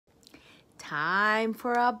Time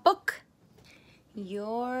for a book.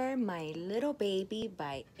 You're My Little Baby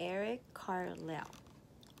by Carle.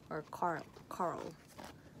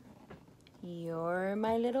 You're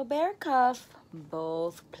my little bear cub,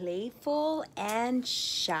 both playful and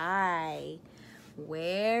shy.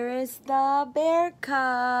 Where is the bear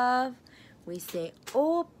cub? We say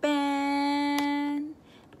open.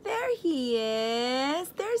 There he is.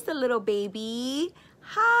 There's the little baby.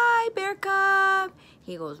 Hi, bear cub.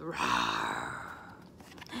 He goes, rawr.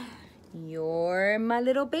 You're my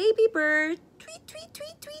little baby bird. Tweet, tweet,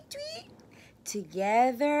 tweet, tweet, tweet.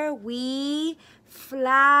 Together we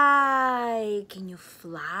fly. Can you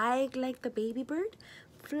fly like the baby bird?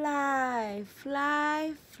 Fly,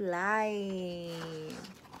 fly, fly.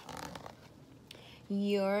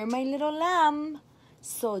 You're my little lamb,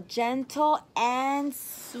 so gentle and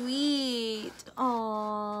sweet.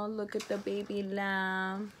 Oh, look at the baby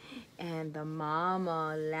lamb. And the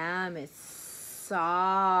mama lamb is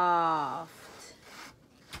soft.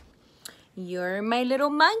 You're my little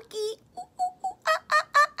monkey,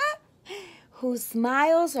 whose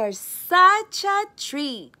smiles are such a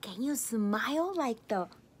treat. Can you smile like the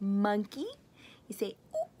monkey? You say,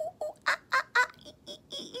 ooh, ooh, ooh, ah, ah, ah, ee, ee,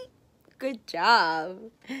 ee, ee. Good job.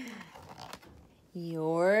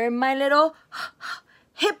 You're my little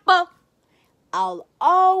hippo. I'll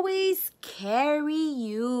always carry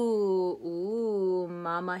you. Ooh,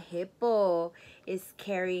 Mama Hippo is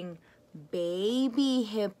carrying baby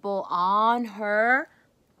hippo on her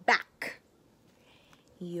back.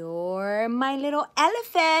 You're my little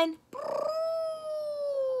elephant.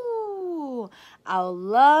 I'll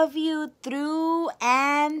love you through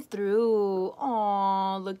and through.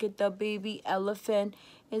 Aw, look at the baby elephant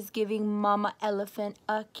is giving Mama Elephant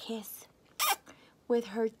a kiss with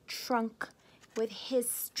her trunk, with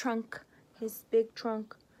his trunk, his big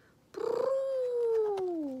trunk.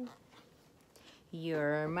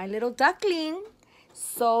 You're my little duckling,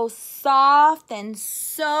 so soft and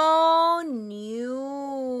so new.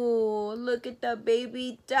 Look at the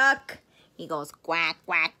baby duck. He goes quack,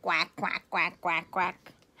 quack, quack, quack, quack, quack,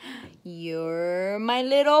 quack. You're my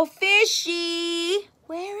little fishy.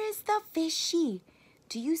 Where is the fishy?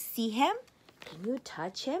 Do you see him? Can you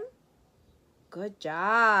touch him? Good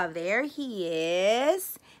job. There he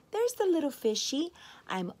is. There's the little fishy.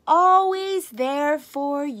 I'm always there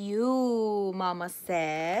for you, Mama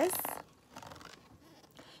says.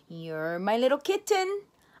 You're my little kitten.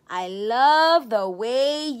 I love the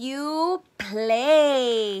way you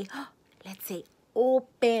play. Let's say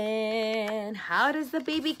open. How does the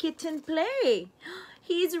baby kitten play?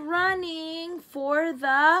 He's running for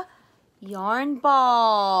the yarn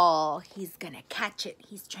ball. He's gonna catch it.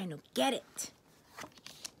 He's trying to get it.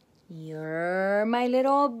 You're my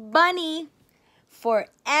little bunny,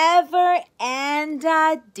 forever and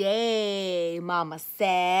a day, Mama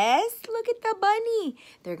says. Look at the bunny.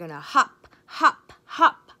 They're gonna hop, hop,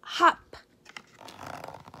 hop, hop.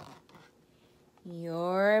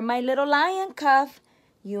 You're my little lion cub.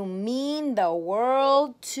 You mean the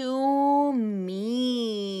world to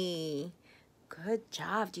me. Good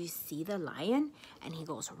job. Do you see the lion? And he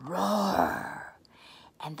goes, roar.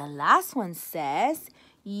 And the last one says,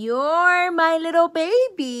 you're my little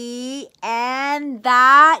baby, and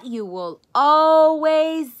that you will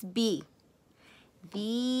always be.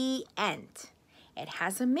 The end. It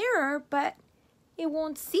has a mirror, but it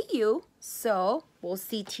won't see you. So we'll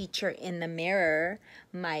see teacher in the mirror.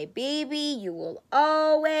 My baby, you will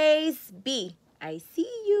always be. I see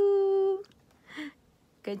you.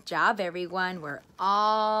 Good job, everyone. We're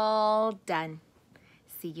all done.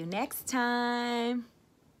 See you next time.